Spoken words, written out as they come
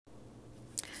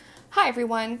Hi,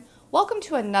 everyone. Welcome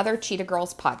to another Cheetah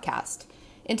Girls podcast.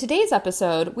 In today's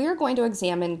episode, we are going to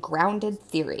examine grounded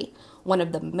theory, one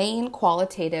of the main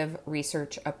qualitative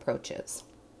research approaches.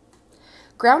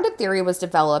 Grounded theory was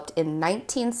developed in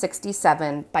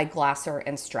 1967 by Glasser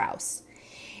and Strauss.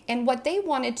 And what they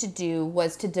wanted to do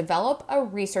was to develop a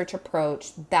research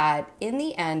approach that, in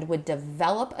the end, would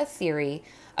develop a theory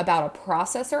about a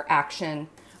process or action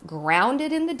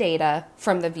grounded in the data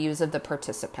from the views of the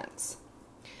participants.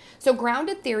 So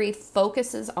grounded theory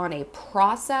focuses on a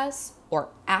process or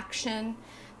action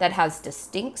that has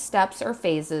distinct steps or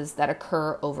phases that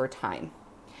occur over time.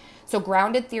 So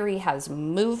grounded theory has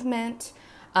movement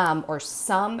or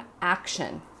some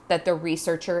action that the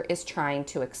researcher is trying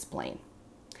to explain.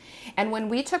 And when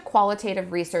we took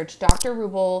qualitative research, Dr.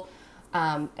 Rubel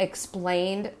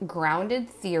explained grounded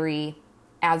theory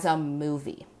as a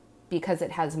movie because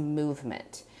it has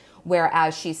movement.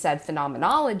 Whereas she said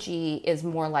phenomenology is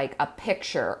more like a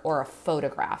picture or a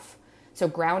photograph. So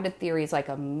grounded theory is like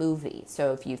a movie.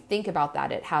 So if you think about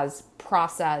that, it has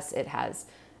process, it has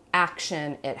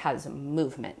action, it has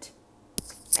movement.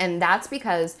 And that's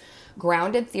because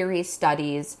grounded theory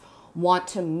studies want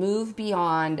to move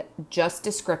beyond just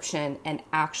description and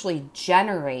actually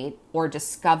generate or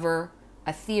discover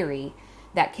a theory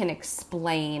that can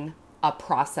explain a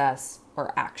process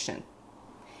or action.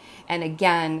 And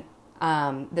again,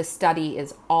 the study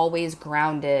is always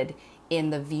grounded in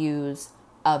the views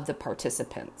of the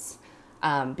participants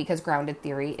because grounded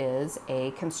theory is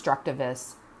a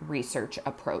constructivist research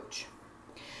approach.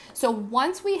 So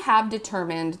once we have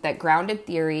determined that grounded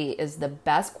theory is the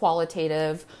best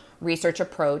qualitative research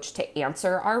approach to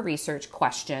answer our research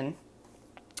question,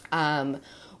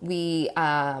 we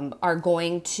are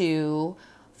going to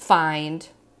find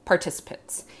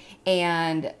participants.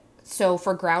 And so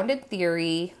for grounded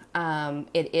theory,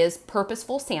 it is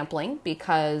purposeful sampling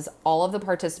because all of the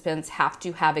participants have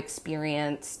to have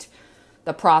experienced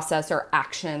the process or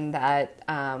action that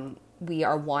we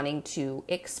are wanting to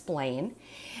explain.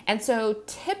 And so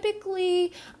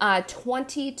typically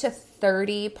 20 to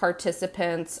 30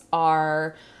 participants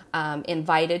are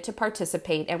invited to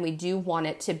participate, and we do want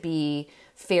it to be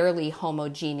fairly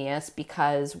homogeneous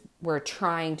because we're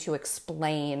trying to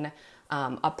explain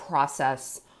a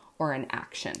process or an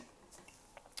action.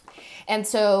 And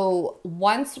so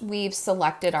once we've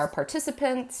selected our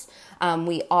participants,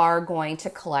 we are going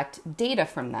to collect data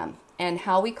from them. And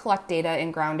how we collect data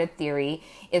in grounded theory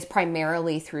is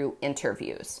primarily through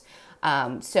interviews.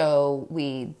 So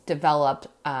we developed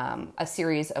a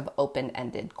series of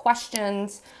open-ended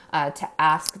questions to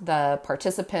ask the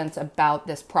participants about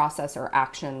this process or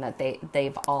action that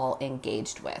they've all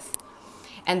engaged with.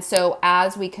 And so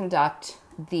as we conduct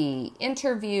the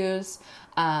interviews,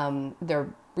 the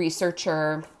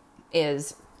researcher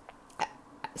is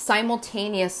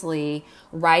simultaneously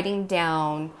writing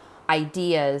down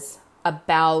ideas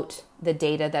about the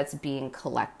data that's being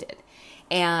collected.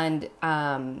 And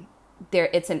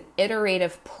it's an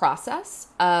iterative process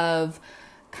of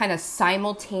kind of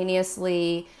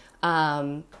simultaneously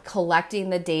collecting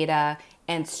the data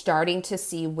and starting to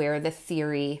see where the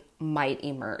theory might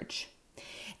emerge.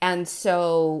 And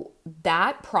so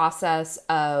that process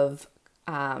of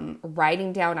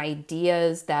writing down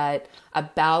ideas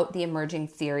about the emerging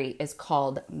theory is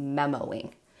called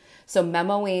memoing. So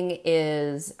memoing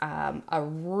is a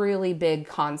really big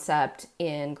concept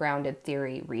in grounded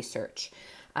theory research.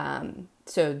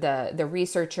 So the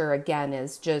researcher, again,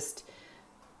 is just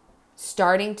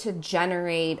starting to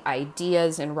generate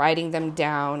ideas and writing them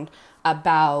down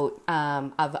about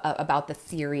the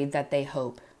theory that they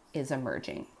hope is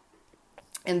emerging.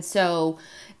 And so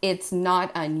it's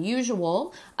not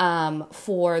unusual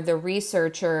for the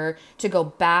researcher to go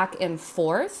back and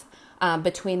forth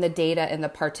between the data and the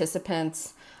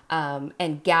participants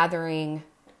and gathering,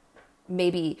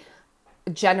 maybe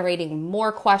generating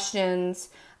more questions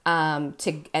and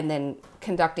then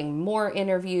conducting more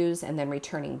interviews and then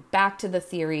returning back to the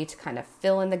theory to kind of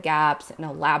fill in the gaps and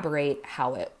elaborate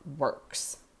how it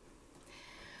works.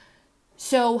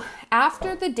 So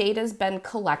after the data's been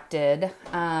collected,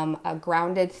 a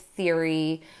grounded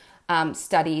theory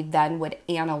study then would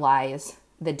analyze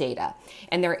the data.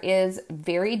 And there is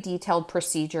very detailed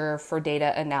procedure for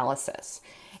data analysis.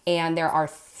 And there are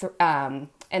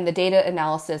and the data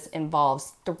analysis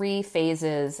involves 3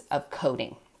 phases of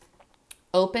coding: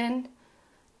 open,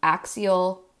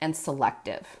 axial, and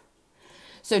selective.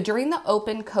 So during the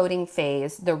open coding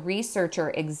phase, the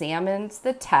researcher examines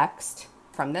the text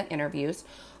from the interviews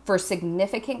for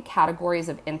significant categories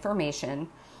of information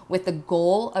with the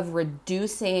goal of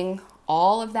reducing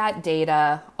all of that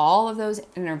data, all of those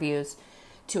interviews,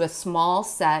 to a small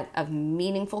set of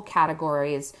meaningful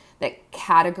categories that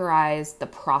categorize the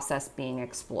process being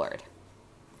explored.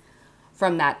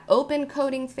 From that open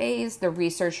coding phase, the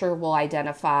researcher will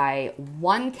identify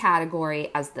one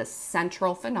category as the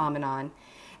central phenomenon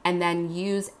and then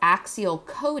use axial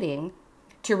coding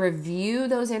to review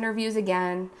those interviews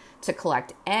again, to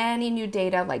collect any new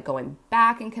data, like going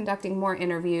back and conducting more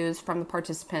interviews from the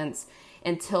participants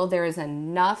until there is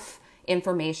enough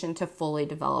information to fully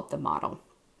develop the model.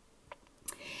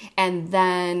 And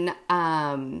then,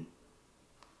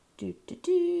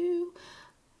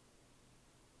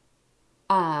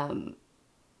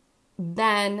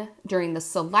 then during the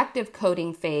selective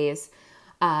coding phase,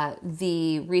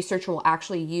 the researcher will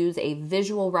actually use a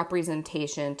visual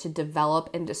representation to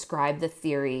develop and describe the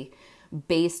theory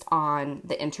based on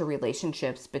the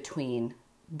interrelationships between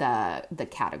the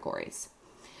categories.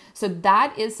 So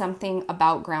that is something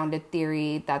about grounded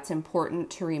theory that's important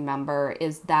to remember,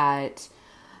 is that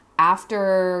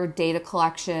after data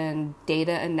collection,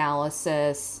 data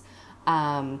analysis,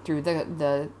 through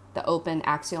the open,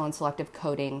 axial, and selective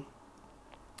coding,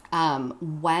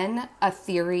 when a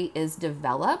theory is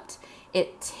developed,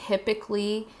 it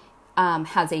typically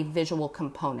has a visual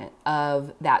component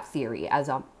of that theory as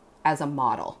a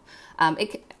model.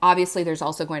 Obviously, there's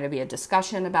also going to be a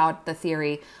discussion about the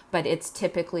theory, but it's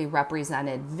typically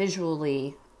represented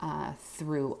visually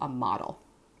through a model.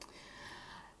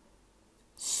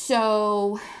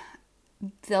 So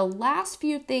the last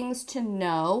few things to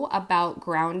know about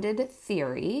grounded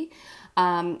theory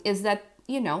is that,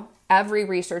 every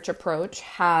research approach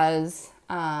has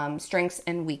strengths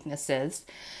and weaknesses.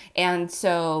 And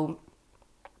so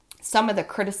some of the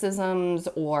criticisms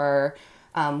or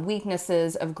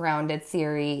weaknesses of grounded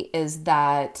theory is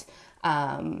that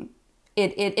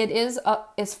it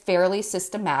is fairly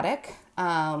systematic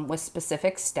with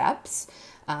specific steps.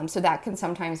 So that can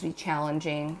sometimes be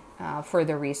challenging for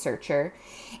the researcher.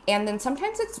 And then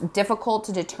sometimes it's difficult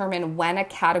to determine when a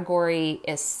category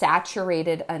is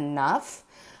saturated enough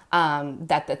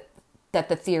that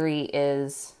the theory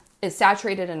is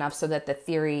saturated enough so that the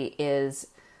theory is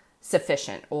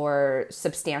sufficient or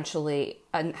substantially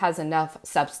has enough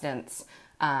substance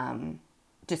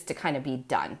just to kind of be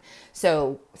done.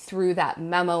 So through that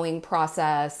memoing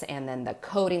process and then the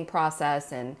coding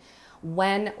process, and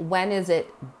when is it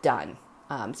done?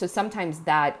 So sometimes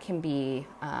that can be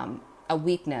a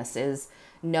weakness, is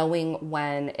knowing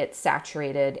when it's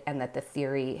saturated and that the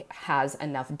theory has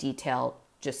enough detail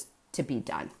just to be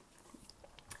done.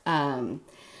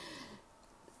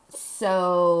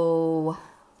 So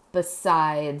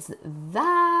besides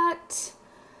that,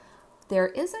 there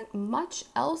isn't much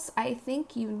else I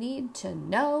think you need to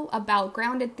know about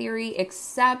grounded theory,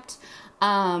 except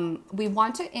we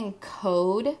want to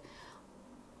encode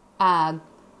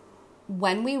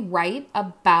when we write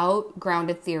about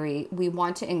grounded theory, we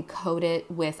want to encode it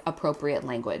with appropriate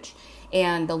language.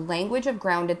 And the language of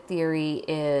grounded theory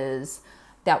is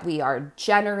that we are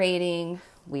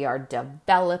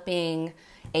developing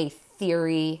a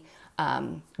theory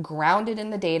grounded in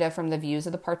the data from the views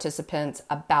of the participants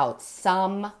about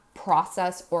some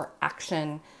process or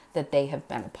action that they have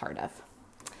been a part of.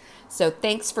 So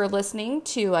thanks for listening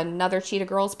to another Cheetah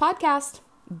Girls podcast.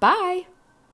 Bye.